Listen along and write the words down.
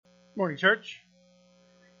Morning, church.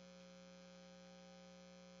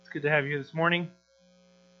 It's good to have you here this morning.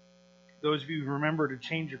 Those of you who remember to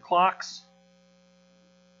change your clocks,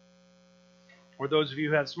 or those of you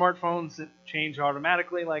who have smartphones that change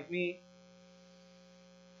automatically like me,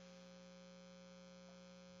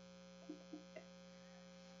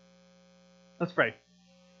 let's pray.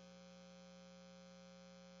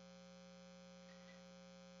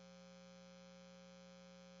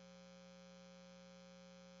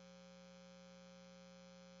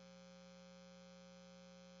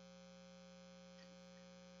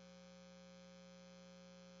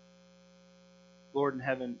 Lord in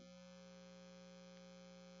heaven,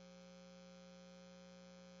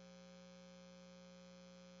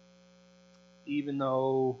 even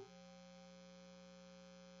though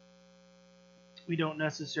we don't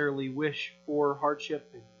necessarily wish for hardship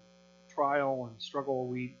and trial and struggle,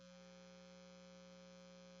 we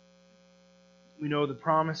know the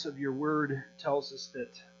promise of your word tells us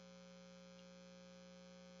that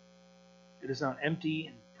it is not empty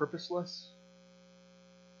and purposeless,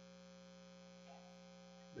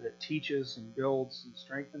 but it teaches and builds and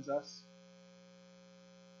strengthens us.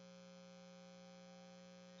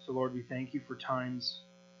 So, Lord, we thank you for times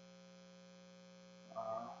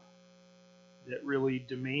that really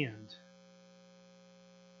demand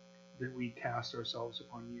that we cast ourselves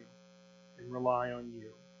upon you and rely on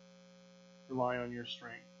you, rely on your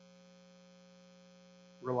strength,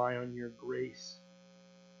 rely on your grace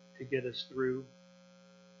to get us through.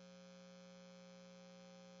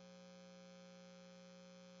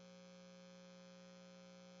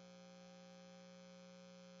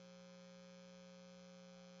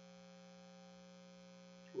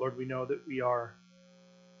 Lord, we know that we are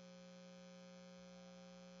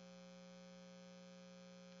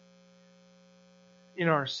in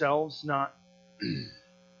ourselves not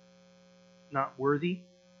worthy,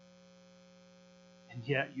 and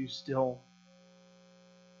yet you still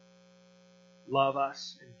love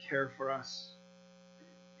us and care for us.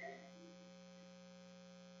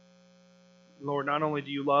 Lord, not only do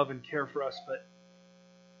you love and care for us, but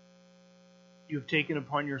you have taken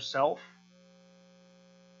upon yourself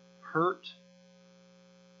hurt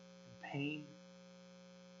and pain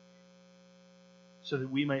so that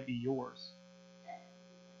we might be yours.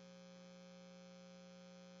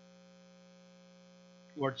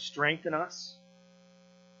 Lord, strengthen us,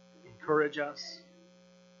 encourage us,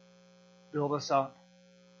 build us up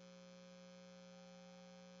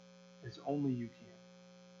as only you can.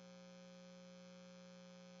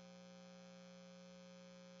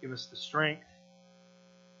 Give us the strength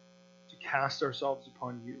to cast ourselves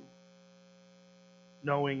upon you,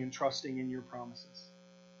 knowing and trusting in your promises.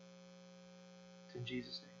 It's in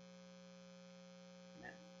Jesus' name.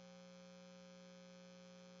 Amen.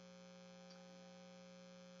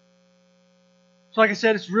 So like I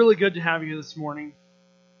said, it's really good to have you this morning.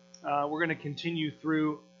 We're going to continue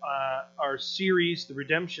through our series, The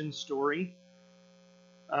Redemption Story.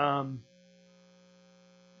 The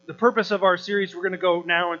purpose of our series, we're going to go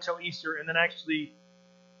now until Easter, and then actually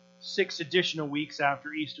 6 additional weeks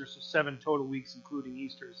after Easter, so 7 total weeks, including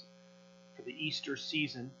Easter's, for the Easter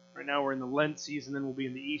season. Right now we're in the Lent season, then we'll be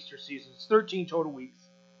in the Easter season. It's 13 total weeks.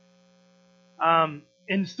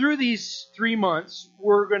 And through these 3 months,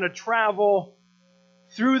 we're going to travel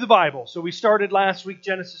through the Bible. So we started last week,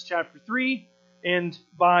 Genesis chapter 3, and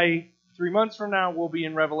by 3 months from now, we'll be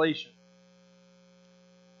in Revelation.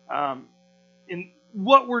 And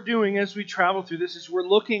what we're doing as we travel through this is we're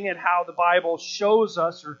looking at how the Bible shows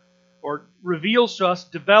us or reveals to us,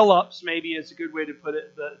 develops, maybe is a good way to put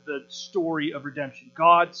it, the story of redemption.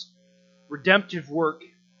 God's redemptive work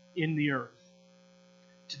in the earth.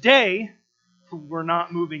 Today, we're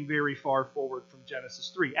not moving very far forward from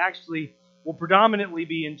Genesis 3. Actually, we'll predominantly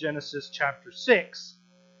be in Genesis chapter 6.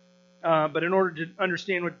 But in order to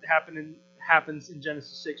understand what happens in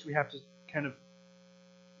Genesis 6, we have to kind of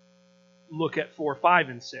look at 4, 5,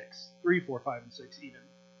 and 6. 3, 4, 5, and 6 even.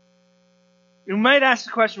 You might ask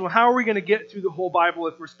the question, well, how are we going to get through the whole Bible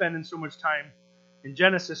if we're spending so much time in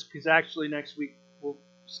Genesis? Because actually next week we'll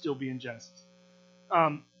still be in Genesis.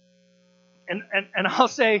 And I'll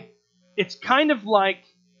say it's kind of like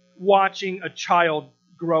watching a child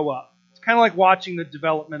grow up. It's kind of like watching the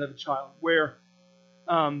development of a child, where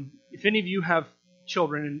if any of you have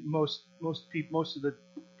children, and most of the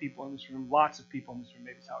people in this room, lots of people in this room,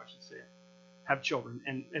 maybe is how I should say it, have children,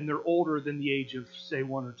 and they're older than the age of, say,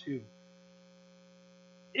 1 or 2.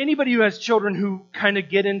 Anybody who has children who kind of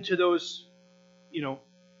get into those,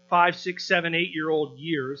 5, 6, 7, 8-year-old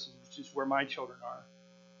years, which is where my children are,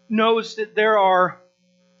 knows that there are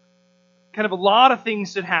kind of a lot of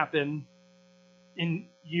things that happen in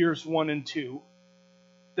years 1 and 2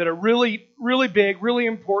 that are really, really big, really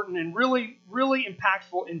important, and really, really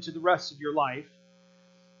impactful into the rest of your life.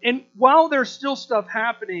 And while there's still stuff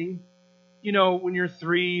happening, when you're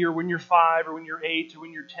 3 or when you're 5 or when you're 8 or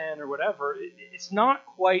when you're 10 or whatever, it's not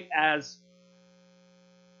quite as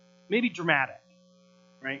maybe dramatic,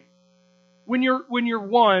 right? When you're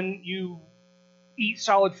 1, you eat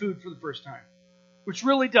solid food for the first time, which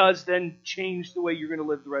really does then change the way you're going to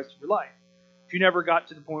live the rest of your life. If you never got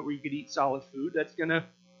to the point where you could eat solid food, that's going to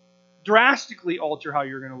drastically alter how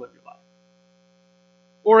you're going to live your life.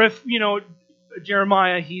 Or if,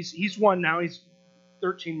 Jeremiah, he's 1 now, he's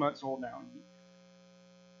 13 months old now.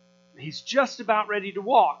 He's just about ready to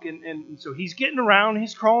walk, and so he's getting around,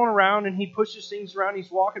 he's crawling around, and he pushes things around, he's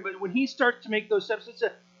walking. But when he starts to make those steps, it's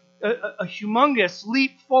a humongous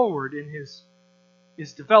leap forward in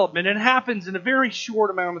his development. And it happens in a very short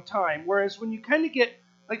amount of time. Whereas when you kind of get,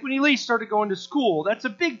 like when Elise started going to school, that's a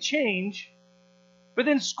big change. But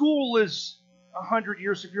then school is 100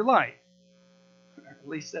 years of your life. At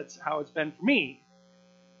least that's how it's been for me.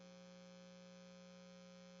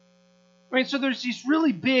 Right, so there's these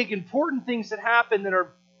really big, important things that happen that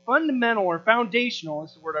are fundamental or foundational,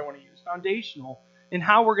 is the word I want to use, foundational in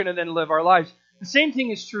how we're going to then live our lives. The same thing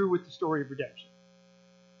is true with the story of redemption.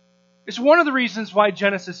 It's one of the reasons why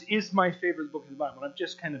Genesis is my favorite book of the Bible. I've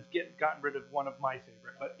just kind of gotten rid of one of my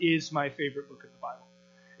favorite, but is my favorite book of the Bible.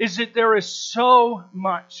 Is that there is so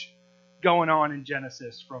much going on in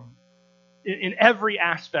Genesis in every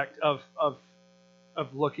aspect of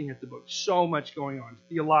looking at the book. So much going on,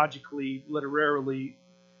 theologically, literarily,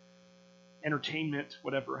 entertainment,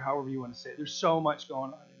 whatever, however you want to say it. There's so much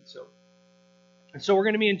going on. And so we're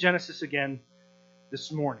going to be in Genesis again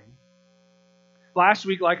this morning. Last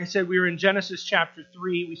week, like I said, we were in Genesis chapter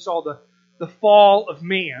 3. We saw the fall of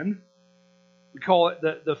man. We call it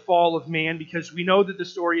the fall of man because we know that the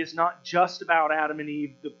story is not just about Adam and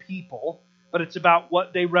Eve, the people, but it's about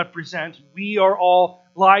what they represent. We are all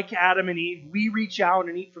like Adam and Eve. We reach out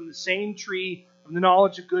and eat from the same tree of the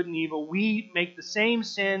knowledge of good and evil. We make the same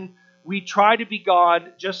sin. We try to be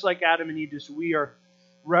God just like Adam and Eve do. So we are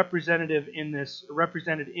represented in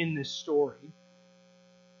this story.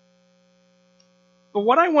 But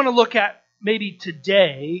what I want to look at maybe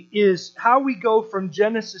today is how we go from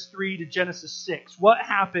Genesis 3 to Genesis 6. What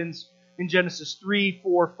happens in Genesis 3,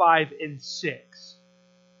 4, 5, and 6?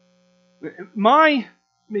 My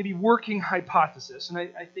maybe working hypothesis, and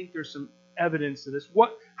I think there's some evidence to this,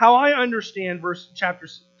 how I understand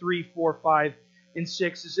chapters 3, 4, 5, and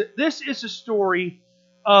 6 is that this is a story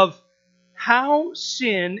of how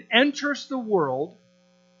sin enters the world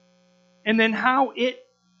and then how it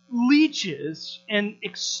leaches and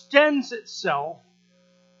extends itself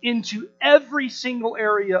into every single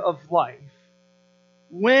area of life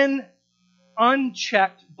when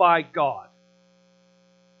unchecked by God.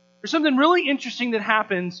 There's something really interesting that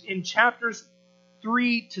happens in chapters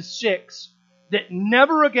 3 to 6 that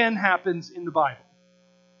never again happens in the Bible.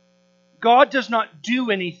 God does not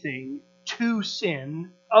do anything to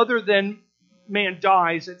sin other than man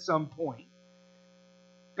dies at some point.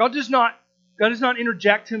 God does not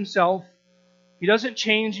interject himself. He doesn't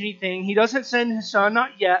change anything. He doesn't send his son,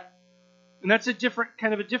 not yet. And that's a different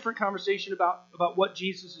conversation about what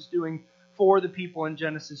Jesus is doing for the people in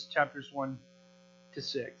Genesis chapters 1 to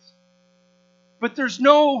 6. But there's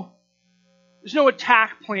no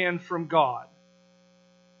attack plan from God.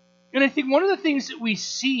 And I think one of the things that we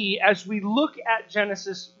see as we look at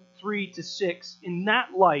Genesis 3 to 6 in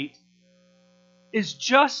that light is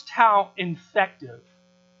just how infective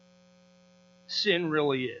sin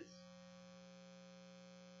really is.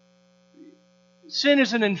 Sin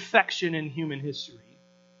is an infection in human history.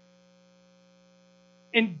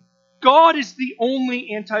 And God is the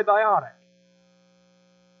only antibiotic.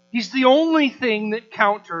 He's the only thing that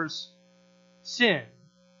counters sin.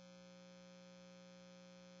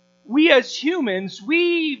 We as humans,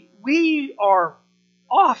 we are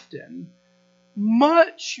often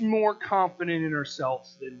much more confident in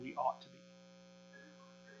ourselves than we ought to be.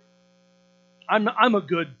 I'm a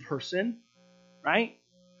good person, right?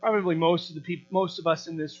 Probably most of us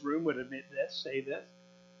in this room would admit this, say this.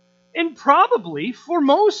 And probably for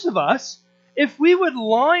most of us, if we would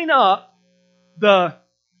line up the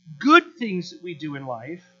good things that we do in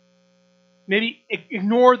life, maybe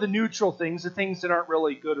ignore the neutral things, the things that aren't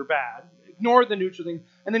really good or bad, ignore the neutral things,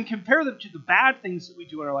 and then compare them to the bad things that we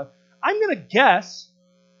do in our life, I'm going to guess,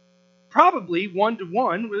 probably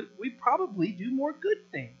 1-to-1, we probably do more good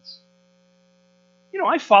things.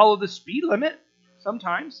 I follow the speed limit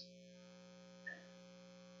sometimes.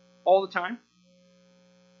 All the time.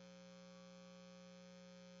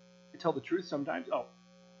 I tell the truth sometimes. Oh,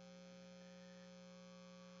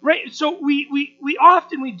 Right? So we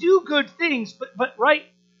often we do good things, but right,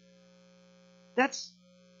 that's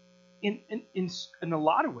in a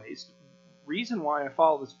lot of ways, the reason why I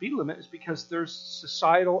follow the speed limit is because there's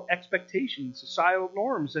societal expectations, societal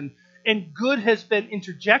norms, and good has been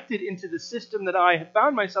interjected into the system that I have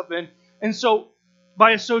found myself in. And so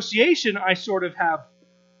by association, I sort of have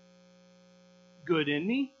good in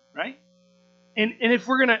me, right? And if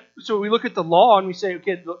we're going to, so we look at the law and we say,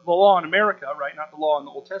 okay, the law in America, right, not the law in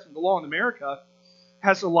the Old Testament, the law in America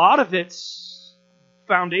has a lot of its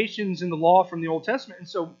foundations in the law from the Old Testament. And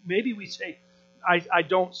so maybe we say, I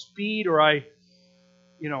don't speed, or I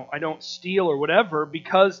don't steal or whatever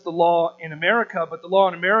because the law in America, but the law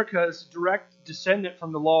in America is a direct descendant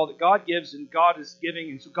from the law that God gives and God is giving,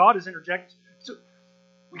 and so God is interjecting. So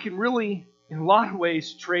we can really, in a lot of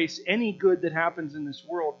ways, trace any good that happens in this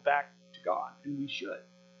world back to God, and we should.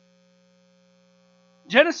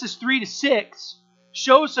 Genesis 3-6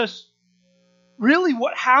 shows us really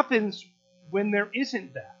what happens when there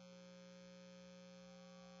isn't that.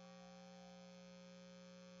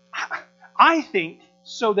 I think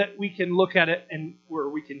so that we can look at it and where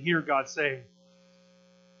we can hear God say,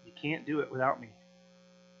 you can't do it without me.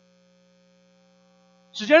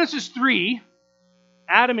 So Genesis 3,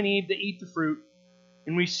 Adam and Eve, they eat the fruit,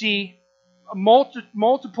 and we see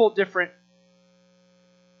multiple different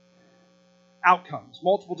outcomes,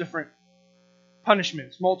 multiple different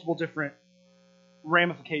punishments, multiple different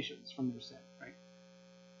ramifications from their sin. Right?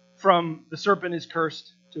 From the serpent is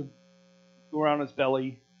cursed to go around his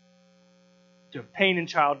belly, to pain in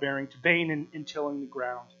childbearing, to pain in tilling the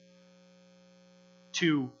ground,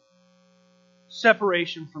 to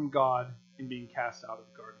separation from God and being cast out of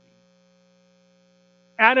the Garden of Eden.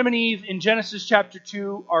 Adam and Eve in Genesis chapter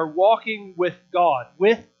 2 are walking with God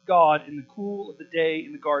in the cool of the day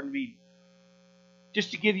in the Garden of Eden.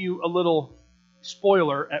 Just to give you a little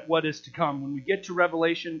spoiler at what is to come, when we get to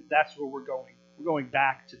Revelation, that's where we're going. We're going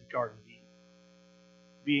back to the Garden of Eden,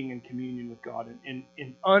 being in communion with God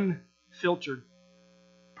in unfiltered,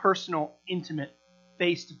 personal, intimate,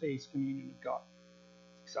 face-to-face communion with God.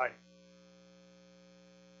 It's exciting.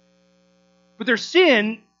 But their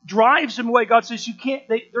sin drives them away. God says you can't.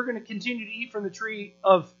 They're going to continue to eat from the tree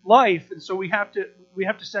of life, and so we have to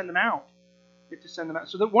send them out. We have to send them out.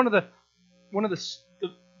 So that one of the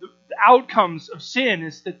outcomes of sin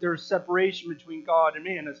is that there's separation between God and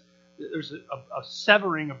man. There's a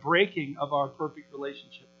severing, a breaking of our perfect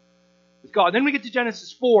relationship with God. Then we get to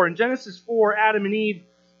Genesis 4. In Genesis 4, Adam and Eve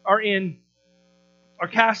are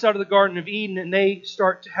cast out of the Garden of Eden, and they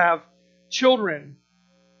start to have children.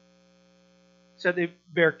 So they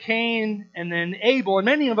bear Cain and then Abel. And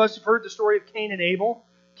many of us have heard the story of Cain and Abel.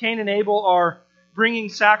 Cain and Abel are bringing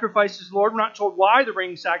sacrifices to the Lord. We're not told why they're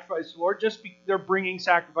bringing sacrifices to the Lord, just they're bringing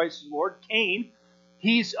sacrifices to the Lord. Cain,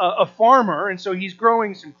 he's a farmer, and so he's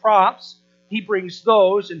growing some crops. He brings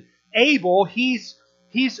those. And Abel, he's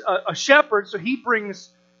a shepherd, so he brings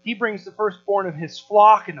the firstborn of his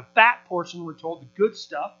flock and the fat portion, we're told, the good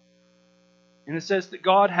stuff. And it says that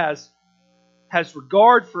God has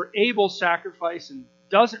regard for Abel's sacrifice and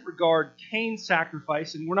doesn't regard Cain's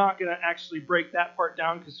sacrifice. And we're not going to actually break that part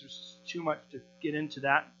down because there's too much to get into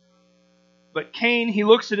that. But Cain, he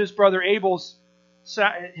looks at his brother Abel's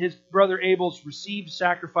received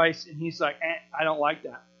sacrifice, and he's like, I don't like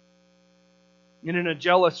that. And in a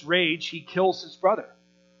jealous rage, he kills his brother.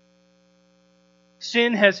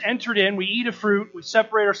 Sin has entered in. We eat a fruit. We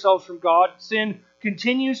separate ourselves from God. Sin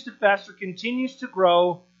continues to fester, continues to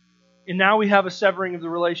grow. And now we have a severing of the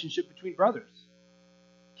relationship between brothers.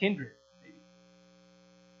 Kindred, maybe.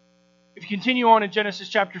 If you continue on in Genesis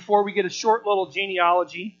chapter 4, we get a short little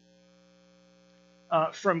genealogy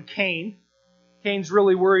from Cain. Cain's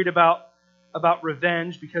really worried about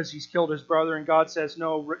revenge because he's killed his brother. And God says,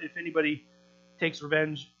 no, if anybody takes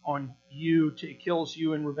revenge on you, kills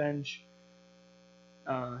you in revenge,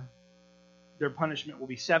 their punishment will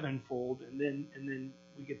be sevenfold. And then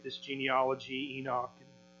we get this genealogy, Enoch, and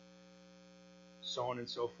so on and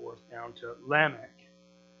so forth, down to Lamech.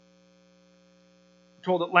 We're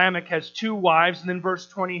told that Lamech has two wives, and then verse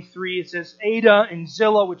 23, it says, Ada and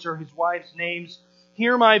Zillah, which are his wives' names,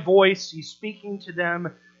 hear my voice. He's speaking to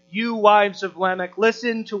them. You wives of Lamech,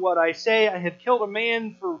 listen to what I say. I have killed a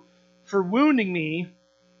man for wounding me,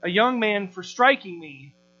 a young man for striking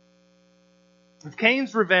me. If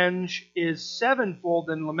Cain's revenge is sevenfold,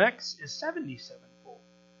 then Lamech's is 77-fold.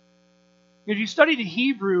 If you study the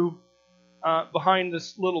Hebrew behind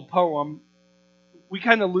this little poem, we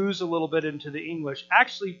kind of lose a little bit into the English.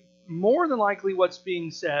 Actually, more than likely what's being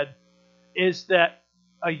said is that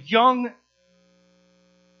a young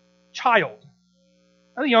child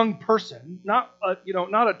not a young person, not a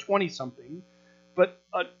 20-something, but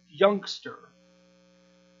a youngster,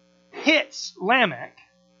 hits Lamech,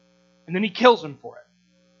 and then he kills him for it.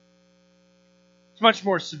 It's much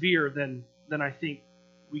more severe than I think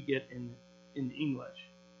we get in English.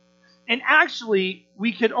 And actually,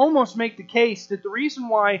 we could almost make the case that the reason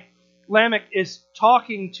why Lamech is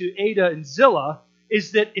talking to Ada and Zillah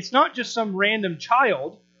is that it's not just some random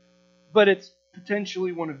child, but it's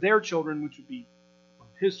potentially one of their children, which would be one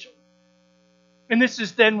of his children. And this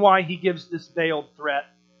is then why he gives this veiled threat.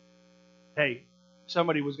 Hey, if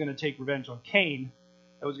somebody was going to take revenge on Cain,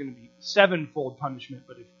 that was going to be 7-fold punishment.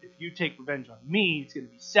 But if you take revenge on me, it's going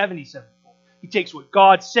to be 77-fold. He takes what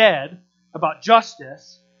God said about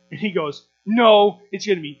justice, and he goes, no, it's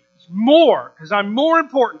going to be more, because I'm more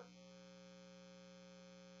important.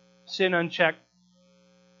 Sin unchecked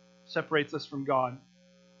separates us from God,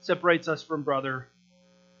 separates us from brother,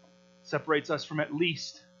 separates us from at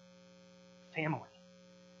least family.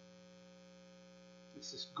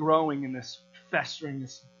 This is growing and this festering,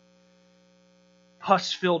 this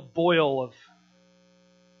pus-filled boil of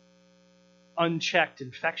unchecked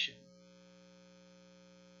infection.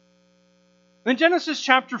 Then Genesis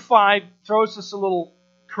chapter 5 throws us a little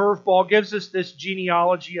curveball, gives us this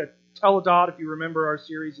genealogy, a Toledot, if you remember our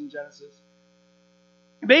series in Genesis.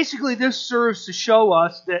 Basically, this serves to show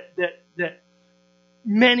us that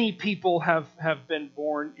many people have been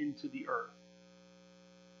born into the earth.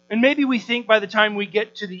 And maybe we think by the time we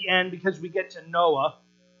get to the end, because we get to Noah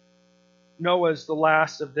is the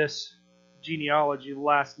last of this genealogy, the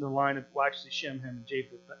last in the line of, well, actually Shem, Ham, and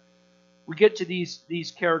Japheth. But we get to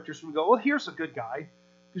these characters and we go, well, here's a good guy,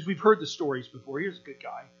 because we've heard the stories before. Here's a good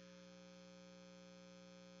guy.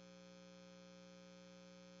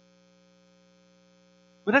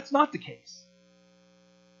 But that's not the case.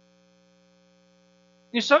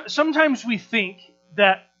 Sometimes we think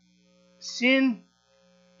that sin,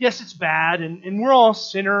 yes, it's bad, and we're all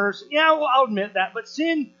sinners. Yeah, well, I'll admit that. But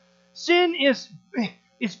sin is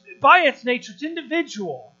by its nature, it's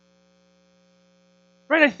individual.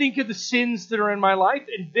 Right? I think of the sins that are in my life,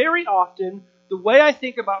 and very often the way I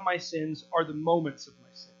think about my sins are the moments of my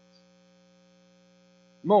sins.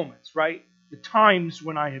 Moments, right? The times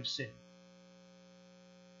when I have sinned.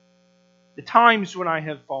 The times when I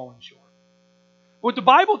have fallen short. What the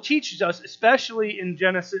Bible teaches us, especially in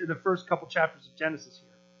Genesis, in the first couple chapters of Genesis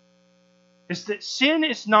here, is that sin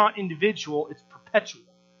is not individual, it's perpetual.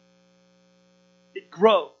 It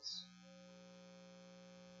grows.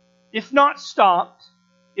 If not stopped,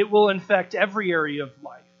 it will infect every area of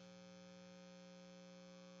life.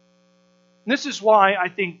 And this is why I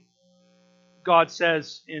think God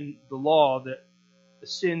says in the law that the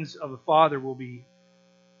sins of a father will be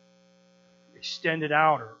extended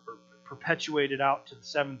out or perpetuated out to the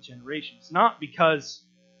 7th generation. It's not because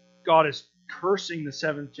God is cursing the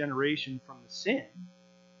 7th generation from the sin,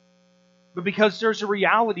 but because there's a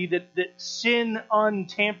reality that sin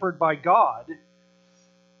untampered by God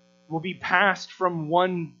will be passed from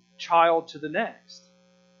one child to the next.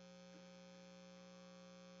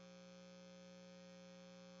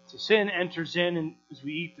 So sin enters in, and as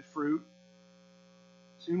we eat the fruit,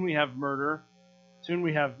 soon we have murder. Soon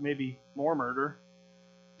we have maybe more murder.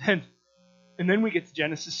 And then we get to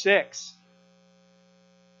Genesis 6.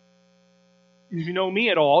 If you know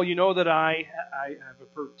me at all, you know that I have a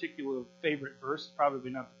particular favorite verse.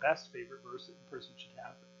 Probably not the best favorite verse that a person should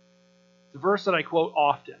have. It's a verse that I quote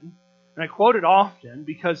often. And I quote it often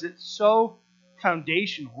because it's so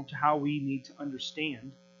foundational to how we need to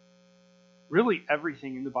understand really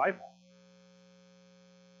everything in the Bible.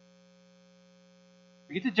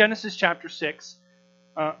 We get to Genesis chapter 6,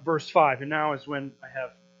 verse 5. And now is when I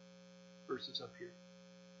have verses up here,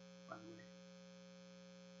 by the way.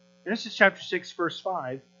 Genesis chapter 6, verse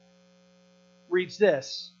 5 reads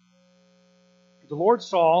this. The Lord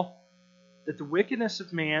saw that the wickedness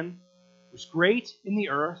of man was great in the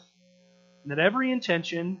earth, and that every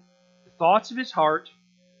intention, the thoughts of his heart,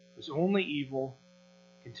 was only evil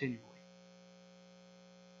continually.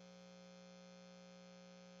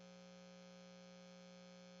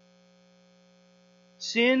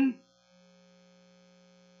 Sin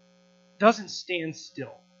doesn't stand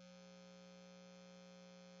still.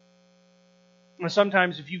 And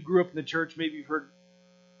sometimes if you grew up in the church, maybe you've heard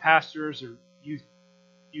pastors or youth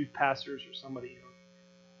pastors or somebody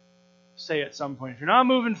say at some point, if you're not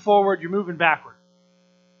moving forward, you're moving backward.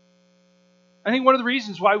 I think one of the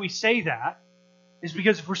reasons why we say that is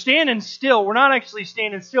because if we're standing still, we're not actually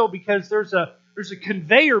standing still because there's a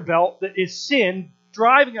conveyor belt that is sin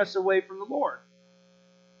driving us away from the Lord.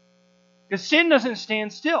 Because sin doesn't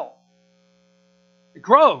stand still. It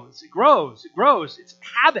grows, it grows, it grows. It's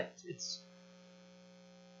habit.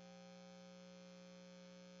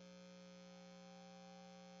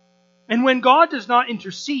 And when God does not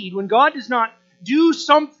intercede, when God does not do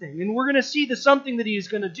something, and we're going to see the something that He is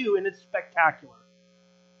going to do, and it's spectacular.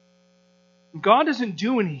 When God doesn't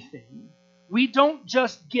do anything, we don't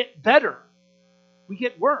just get better, we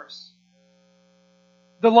get worse.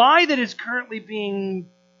 The lie that is currently being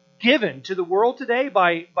given to the world today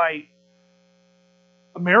by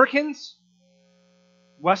Americans,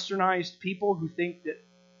 westernized people who think that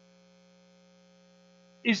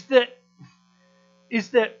is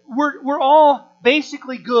that we're all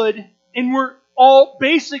basically good and we're all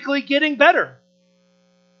basically getting better.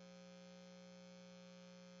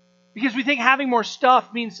 Because we think having more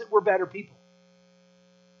stuff means that we're better people.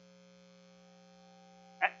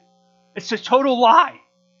 It's a total lie.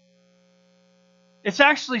 It's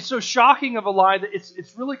actually so shocking of a lie that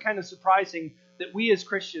it's really kind of surprising that we as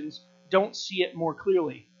Christians don't see it more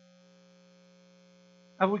clearly.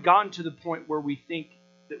 Have we gotten to the point where we think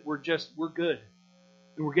that we're good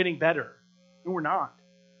and we're getting better? And we're not.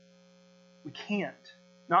 We can't.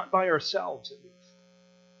 Not by ourselves, at least.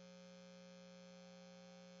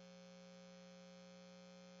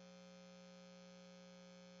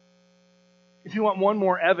 If you want one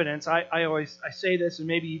more evidence, I say this, and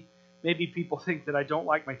maybe people think that I don't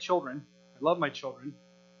like my children. I love my children.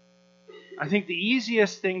 I think the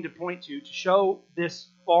easiest thing to point to show this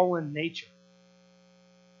fallen nature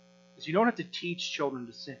is you don't have to teach children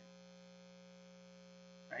to sin.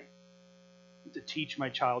 Right? You have to teach my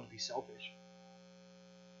child to be selfish.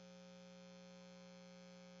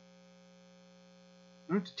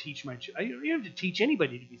 You don't have to teach you don't have to teach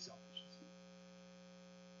anybody to be selfish.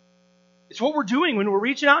 It's what we're doing when we're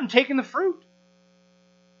reaching out and taking the fruit.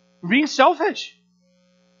 We're being selfish.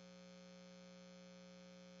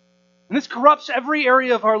 And this corrupts every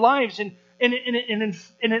area of our lives, and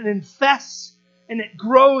it infests, and it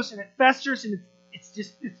grows, and it festers, and it's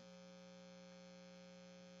just...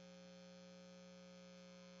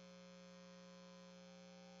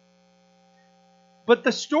 But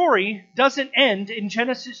the story doesn't end in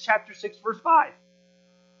Genesis chapter 6, verse 5.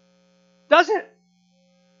 Does it?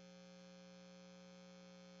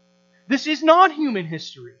 This is not human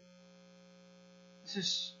history. This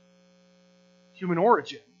is human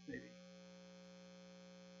origin, maybe.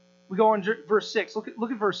 We go on verse 6. Look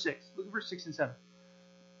at verse 6. Look at verse 6 and 7.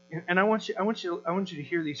 And I want you to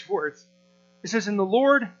hear these words. It says, "And the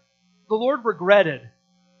Lord regretted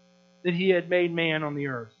that He had made man on the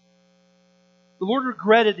earth." The Lord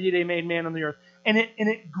regretted that He had made man on the earth, and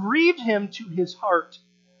it grieved Him to His heart.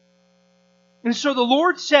 And so the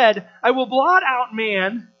Lord said, "I will blot out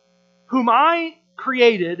man, whom I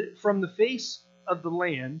created from the face of the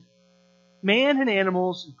land, man and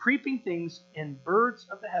animals and creeping things and birds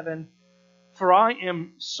of the heaven, for I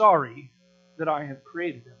am sorry that I have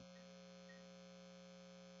created them."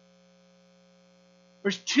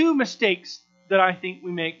 There's two mistakes that I think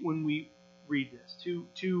we make when we read this.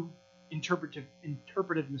 Two interpretive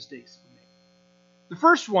mistakes that we make. The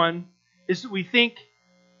first one is that we think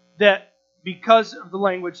that because of the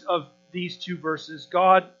language of these two verses,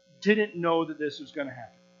 God didn't know that this was going to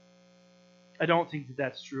happen. I don't think that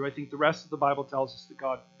that's true. I think the rest of the Bible tells us that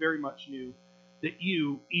God very much knew that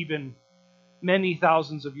you, even many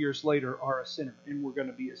thousands of years later, are a sinner, and we're going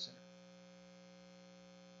to be a sinner.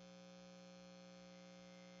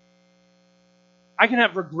 I can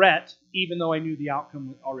have regret even though I knew the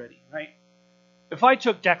outcome already, right? If I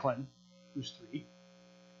took Declan, who's 3,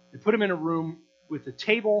 and put him in a room with a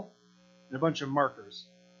table and a bunch of markers,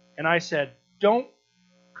 and I said, "Don't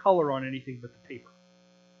color on anything but the paper."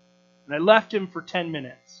 And I left him for 10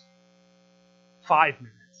 minutes. 5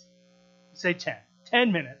 minutes. Say 10.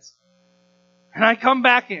 10 minutes. And I come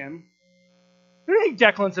back in. I think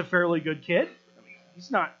Declan's a fairly good kid. I mean,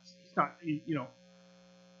 he's not he's not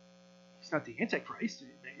the Antichrist.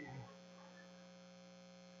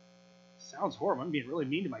 Sounds horrible. I'm being really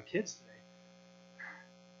mean to my kids today.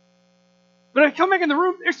 But I come back in the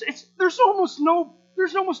room, there's almost no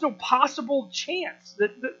possible chance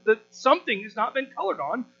that something has not been colored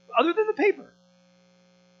on other than the paper.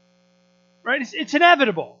 Right? It's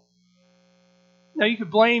inevitable. Now, you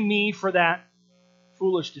could blame me for that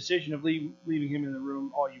foolish decision of leaving him in the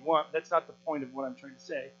room all you want. That's not the point of what I'm trying to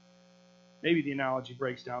say. Maybe the analogy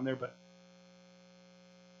breaks down there, but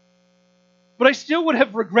I still would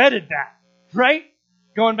have regretted that, right?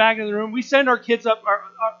 Going back into the room. We send our kids up.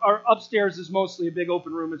 Our upstairs is mostly a big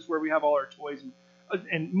open room. It's where we have all our toys.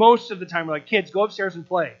 And most of the time we're like, "Kids, go upstairs and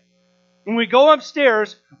play." When we go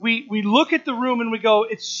upstairs, we look at the room and we go,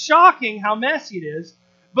 "It's shocking how messy it is."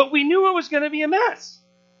 but we knew it was going to be a mess.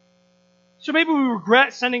 So maybe we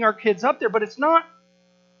regret sending our kids up there, but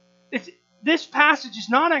this passage is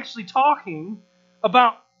not actually talking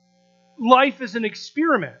about life as an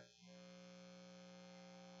experiment.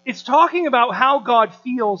 It's talking about how God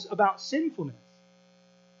feels about sinfulness.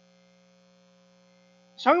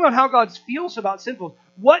 It's talking about how God feels about sinfulness.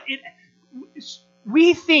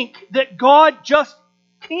 We think that God just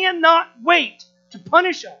cannot wait to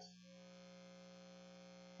punish us.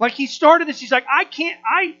 Like He started this, He's like,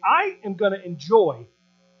 I am going to enjoy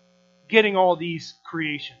getting all these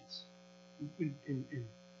creations and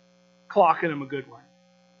clocking them a good one.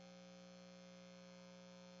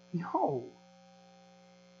 No.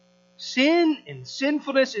 Sin and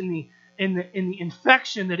sinfulness and the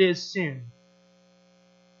infection that is sin,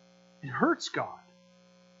 it hurts God.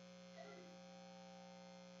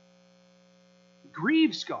 It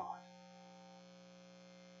grieves God.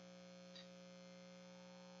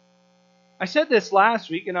 I said this last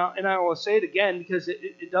week, and I will say it again because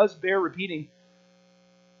it does bear repeating.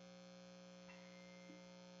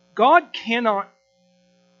 God cannot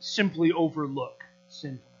simply overlook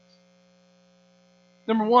sinfulness.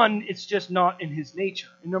 Number one, it's just not in His nature.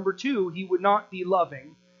 And number two, He would not be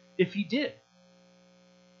loving if He did.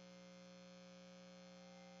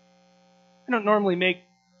 I don't normally make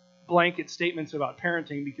blanket statements about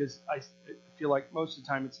parenting because I feel like most of the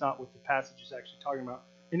time it's not what the passage is actually talking about.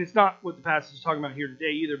 And it's not what the passage is talking about here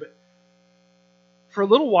today either. But for a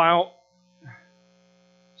little while,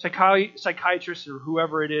 psychiatrists or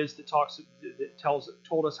whoever it is that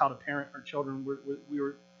told us how to parent our children, we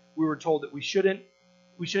were told that we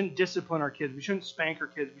shouldn't discipline our kids. We shouldn't spank our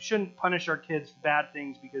kids. We shouldn't punish our kids for bad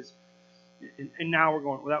things because. And now we're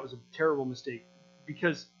going, well, that was a terrible mistake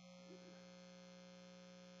because.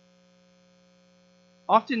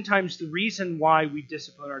 Oftentimes, the reason why we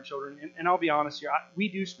discipline our children, and I'll be honest here, we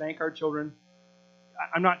do spank our children.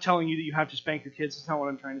 I'm not telling you that you have to spank your kids. That's not what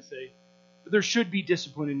I'm trying to say. But there should be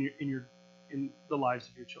discipline in the lives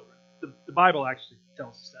of your children. The Bible actually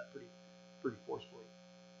tells us that pretty forcefully.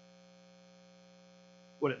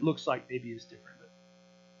 What it looks like maybe is different, but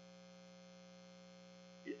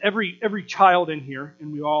every child in here,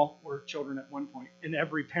 and we all were children at one point, and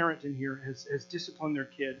every parent in here has disciplined their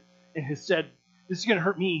kid and has said, this is going to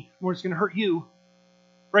hurt me more than it's going to hurt you.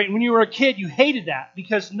 Right? And when you were a kid, you hated that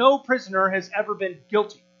because no prisoner has ever been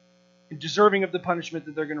guilty and deserving of the punishment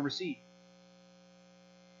that they're going to receive.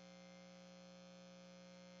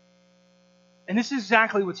 And this is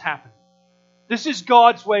exactly what's happening. This is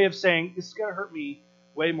God's way of saying, this is going to hurt me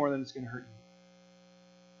way more than it's going to hurt you.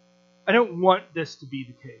 I don't want this to be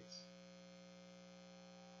the case.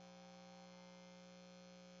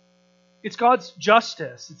 It's God's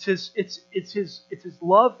justice. It's his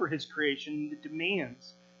love for His creation that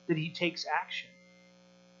demands that He takes action.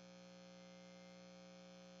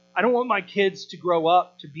 I don't want my kids to grow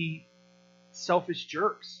up to be selfish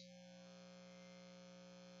jerks.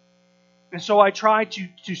 And so I try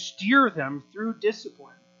to steer them through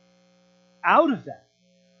discipline out of that.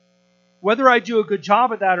 Whether I do a good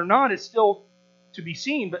job at that or not is still to be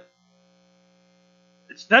seen, but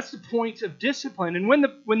that's the point of discipline. And when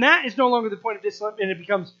that is no longer the point of discipline and it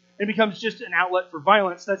becomes just an outlet for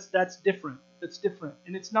violence, that's different. That's different.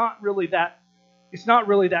 And it's not really that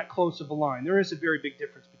close of a line. There is a very big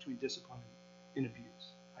difference between discipline and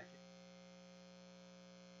abuse, I think.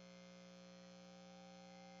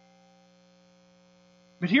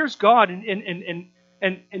 But here's God, and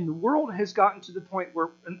the world has gotten to the point where,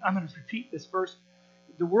 and I'm going to repeat this verse,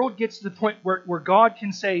 the world gets to the point where God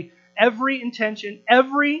can say, every intention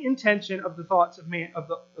of the thoughts of man, of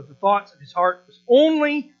the thoughts of his heart is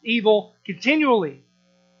only evil continually.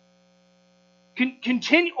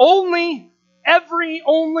 Continue.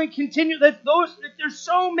 There's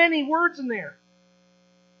so many words in there.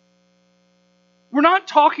 We're not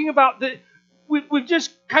talking about we've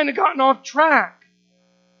just kind of gotten off track.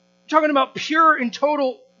 We're talking about pure and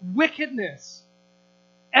total wickedness.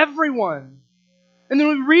 Everyone. And then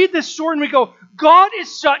we read this story and we go, God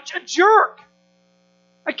is such a jerk.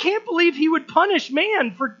 I can't believe He would punish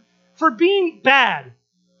man for being bad.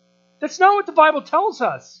 That's not what the Bible tells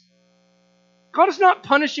us. God is not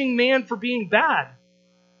punishing man for being bad.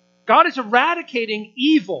 God is eradicating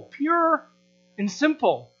evil, pure and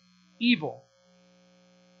simple evil.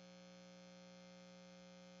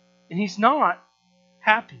 And He's not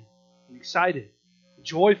happy and excited and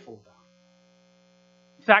joyful about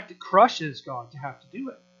it. In fact, it crushes God to have to do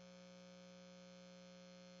it.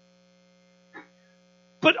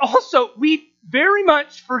 But also, we very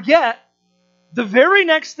much forget the very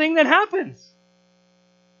next thing that happens.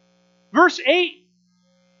 Verse 8.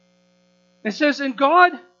 It says,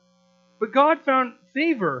 but God found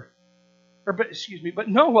favor, but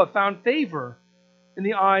Noah found favor in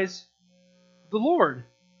the eyes of the Lord.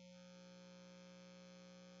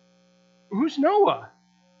 Who's Noah?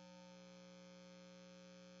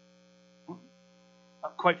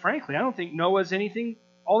 Quite frankly, I don't think Noah's anything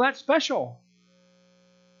all that special.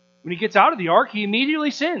 When he gets out of the ark, he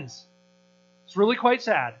immediately sins. It's really quite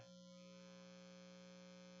sad.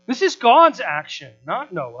 This is God's action,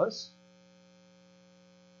 not Noah's.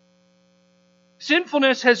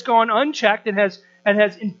 Sinfulness has gone unchecked and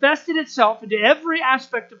has infested itself into every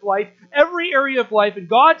aspect of life, every area of life, and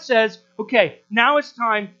God says, okay, now it's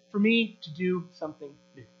time for me to do something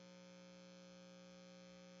new.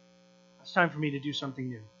 It's time for me to do something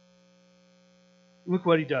new. Look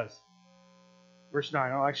what he does. Verse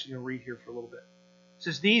 9, I'll actually read here for a little bit. It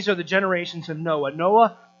says, these are the generations of Noah.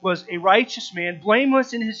 Noah was a righteous man,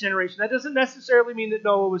 blameless in his generation. That doesn't necessarily mean that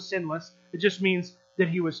Noah was sinless. It just means that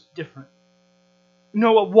he was different.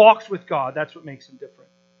 Noah walked with God. That's what makes him different.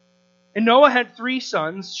 And Noah had 3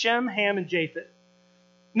 sons, Shem, Ham, and Japheth.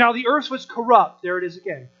 Now the earth was corrupt. There it is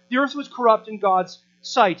again. The earth was corrupt in God's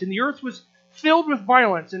sight, and the earth was filled with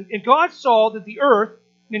violence. And God saw the earth,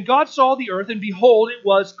 and behold, it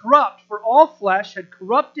was corrupt, for all flesh had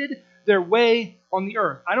corrupted their way on the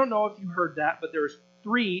earth. I don't know if you heard that, but there's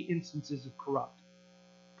 3 instances of corrupt.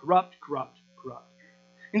 Corrupt, corrupt, corrupt.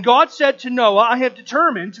 And God said to Noah, I have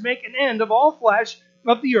determined to make an end of all flesh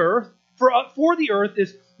of the earth, for the earth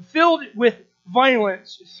is filled with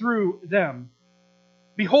violence through them.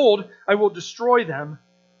 Behold, I will destroy them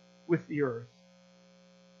with the earth.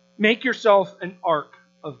 Make yourself an ark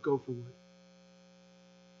of gopher wood.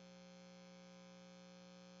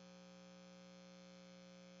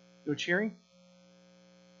 No cheering?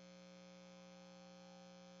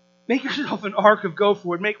 Make yourself an ark of gopher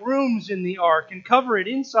wood. Make rooms in the ark and cover it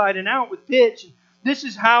inside and out with pitch. This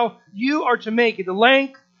is how you are to make it. The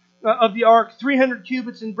length of the ark, 300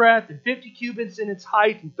 cubits in breadth and 50 cubits in its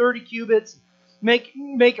height and 30 cubits. Make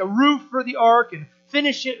a roof for the ark and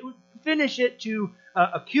finish it to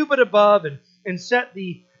a cubit above and set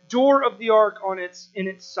the door of the ark in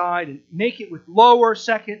its side and make it with lower,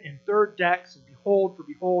 second, and third decks. And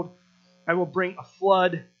behold, I will bring a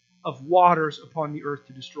flood of waters upon the earth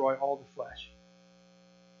to destroy all the flesh,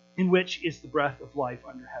 in which is the breath of life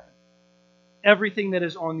under heaven. Everything that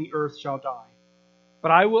is on the earth shall die.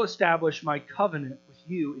 But I will establish my covenant with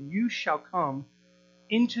you, and you shall come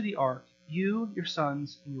into the ark, you, your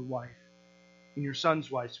sons, and your wife, and your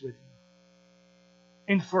sons' wives with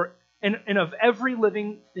you. And of every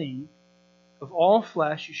living thing, of all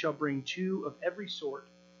flesh, you shall bring 2 of every sort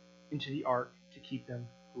into the ark to keep them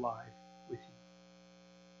alive with you.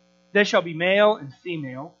 They shall be male and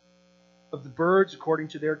female, of the birds according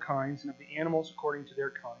to their kinds, and of the animals according to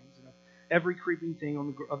their kinds, and of every creeping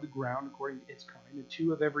thing of the ground according to its kind, and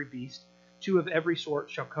 2 of every beast, 2 of every sort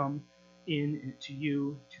shall come in to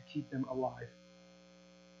you to keep them alive.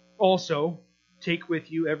 Also, take with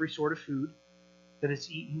you every sort of food that is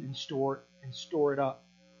eaten and store it up,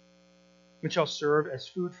 which shall serve as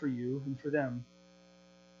food for you and for them.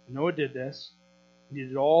 And Noah did this, and he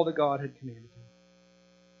did all that God had commanded him.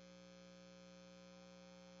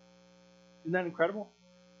 Isn't that incredible?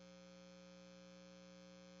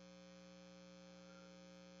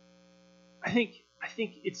 I think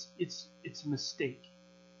it's a mistake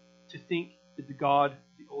to think that the God of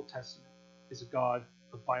the Old Testament is a God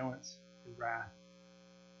of violence and wrath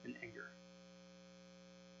and anger.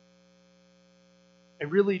 I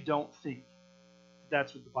really don't think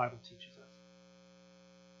that's what the Bible teaches us.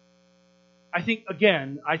 I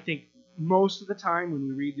think most of the time when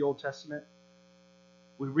we read the Old Testament,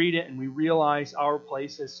 we read it and we realize our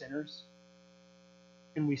place as sinners,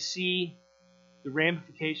 and we see the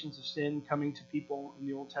ramifications of sin coming to people in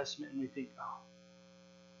the Old Testament, and we think, oh,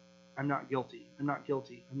 I'm not guilty, I'm not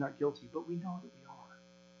guilty, I'm not guilty, but we know that we are.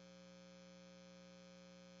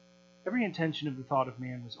 Every intention of the thought of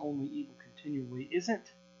man was only evil continually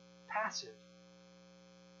isn't passive.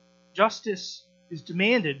 Justice is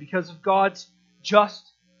demanded because of God's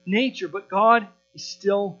just nature, but God is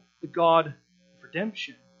still the God of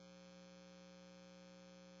redemption.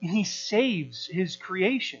 And He saves His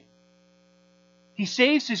creation. He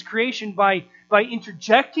saves His creation by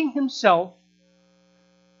interjecting Himself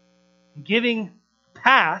and giving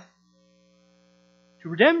path to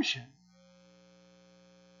redemption.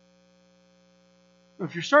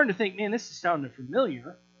 If you're starting to think, man, this is sounding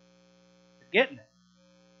familiar, you're getting it.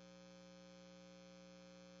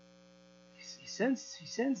 He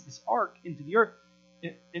sends this ark into the earth.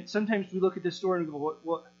 And sometimes we look at this story and go,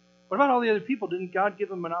 what? What about all the other people? Didn't God give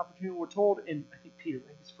them an opportunity? We're told in, I think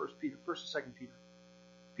it's First or Second Peter.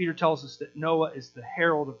 Peter tells us that Noah is the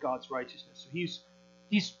herald of God's righteousness. So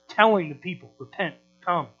he's telling the people, repent,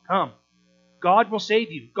 come. God will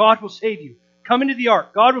save you. God will save you. Come into the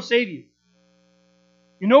ark. God will save you.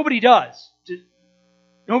 And nobody does.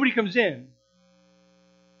 Nobody comes in.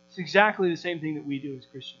 It's exactly the same thing that we do as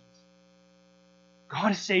Christians. God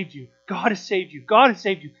has saved you. God has saved you. God has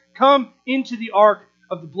saved you. Come into the ark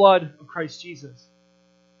of the blood of Christ Jesus.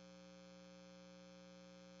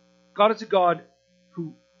 God is a God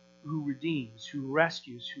who redeems, who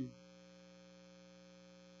rescues, who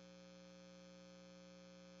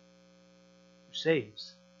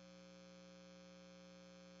saves.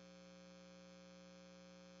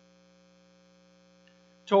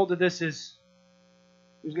 Told that there's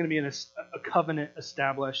going to be a covenant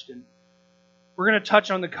established, and we're going to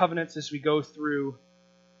touch on the covenants as we go through,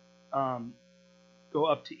 go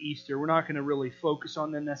up to Easter. We're not going to really focus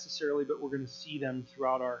on them necessarily, but we're going to see them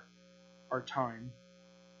throughout our time.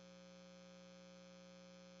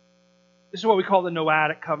 This is what we call the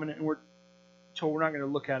Noahic covenant, and we're told we're not going to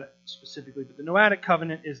look at it specifically, but the Noahic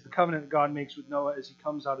covenant is the covenant that God makes with Noah as he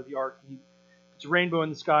comes out of the ark. He puts a rainbow in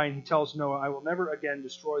the sky, and he tells Noah, I will never again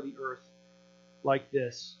destroy the earth like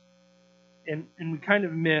this. And we kind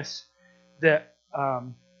of miss that.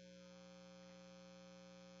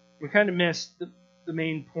 We kind of miss the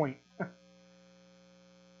main point. It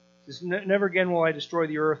says, never again will I destroy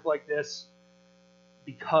the earth like this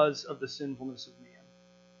because of the sinfulness of man.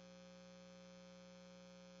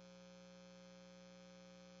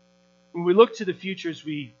 When we look to the future as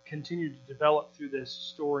we continue to develop through this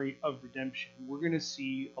story of redemption, we're going to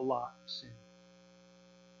see a lot of sin.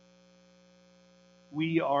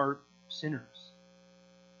 We are sinners.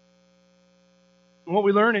 And what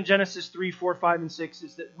we learn in Genesis 3, 4, 5, and 6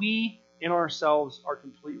 is that we in ourselves are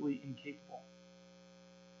completely incapable.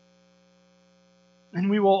 And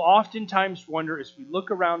we will oftentimes wonder, as we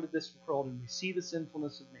look around at this world and we see the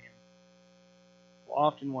sinfulness of man, we'll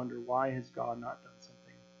often wonder, why has God not done something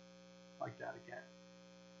like that again?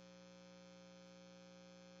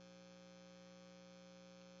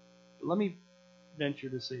 But let me venture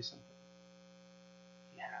to say something.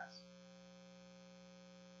 He has.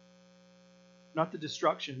 Not the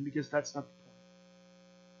destruction, because that's not the point,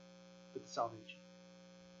 but the salvation.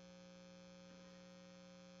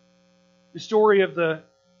 The story of the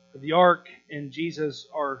ark and Jesus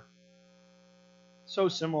are so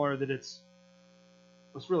similar that it's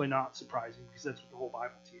really not surprising, because that's what the whole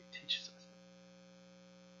Bible teaches us.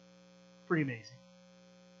 Pretty amazing.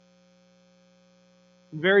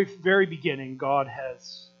 From the very, very beginning, God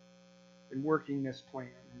has been working this plan,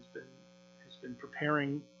 has been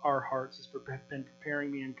preparing our hearts, has been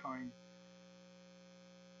preparing mankind,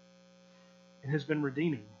 and has been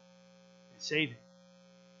redeeming and saving.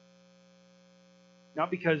 Not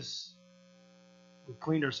because we've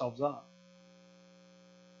cleaned ourselves up,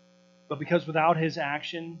 but because without His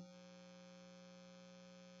action,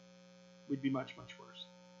 we'd be much, much worse.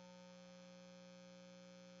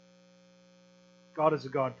 God is a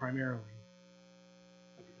God primarily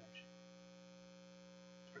of redemption.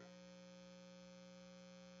 Let's pray.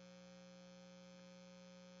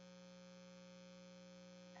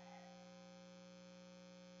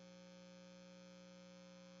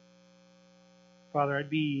 Father, I'd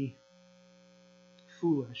be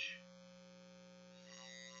foolish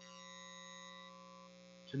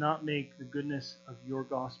to not make the goodness of your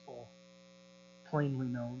gospel plainly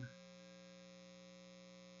known.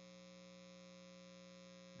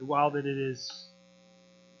 While that it is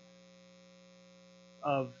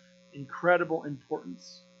of incredible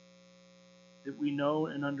importance that we know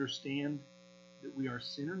and understand that we are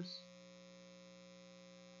sinners,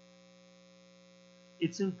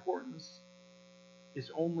 its importance is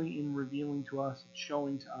only in revealing to us and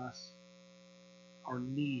showing to us our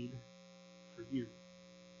need for you.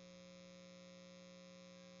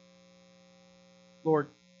 Lord,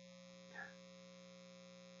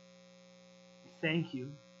 we thank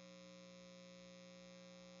you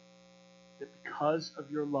that because of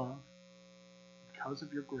your love, because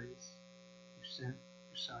of your grace, you sent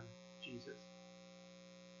your Son, Jesus,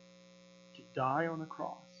 to die on a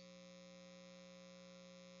cross,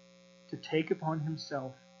 to take upon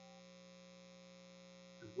himself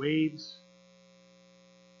the waves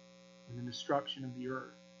and the destruction of the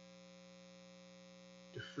earth,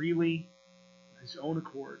 to freely, on his own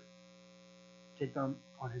accord, take them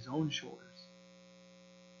on his own shoulders,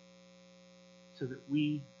 so that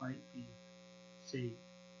we might be saved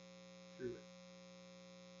through it.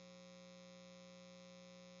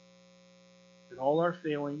 That all our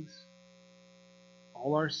failings,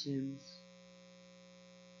 all our sins,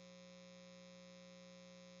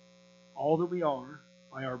 all that we are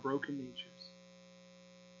by our broken natures.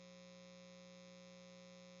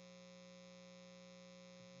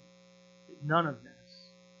 None of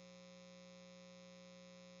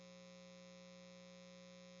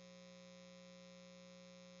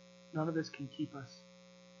this can keep us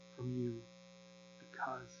from you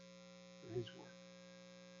because of His work.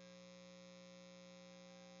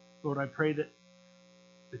 Lord, I pray that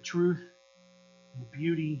the truth and the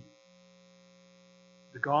beauty,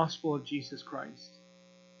 the gospel of Jesus Christ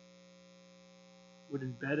would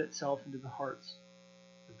embed itself into the hearts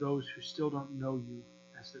of those who still don't know you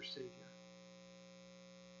as their Savior.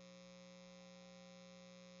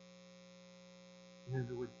 And that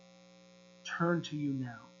they would turn to you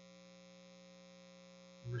now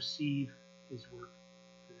and receive His work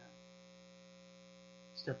for them.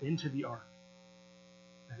 Step into the ark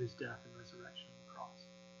of His death and resurrection on the cross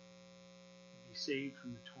and be saved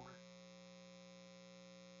from the torrent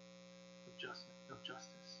of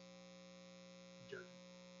justice and judgment.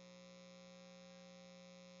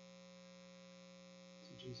 It's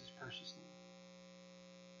in Jesus' precious name,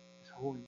 His holy name.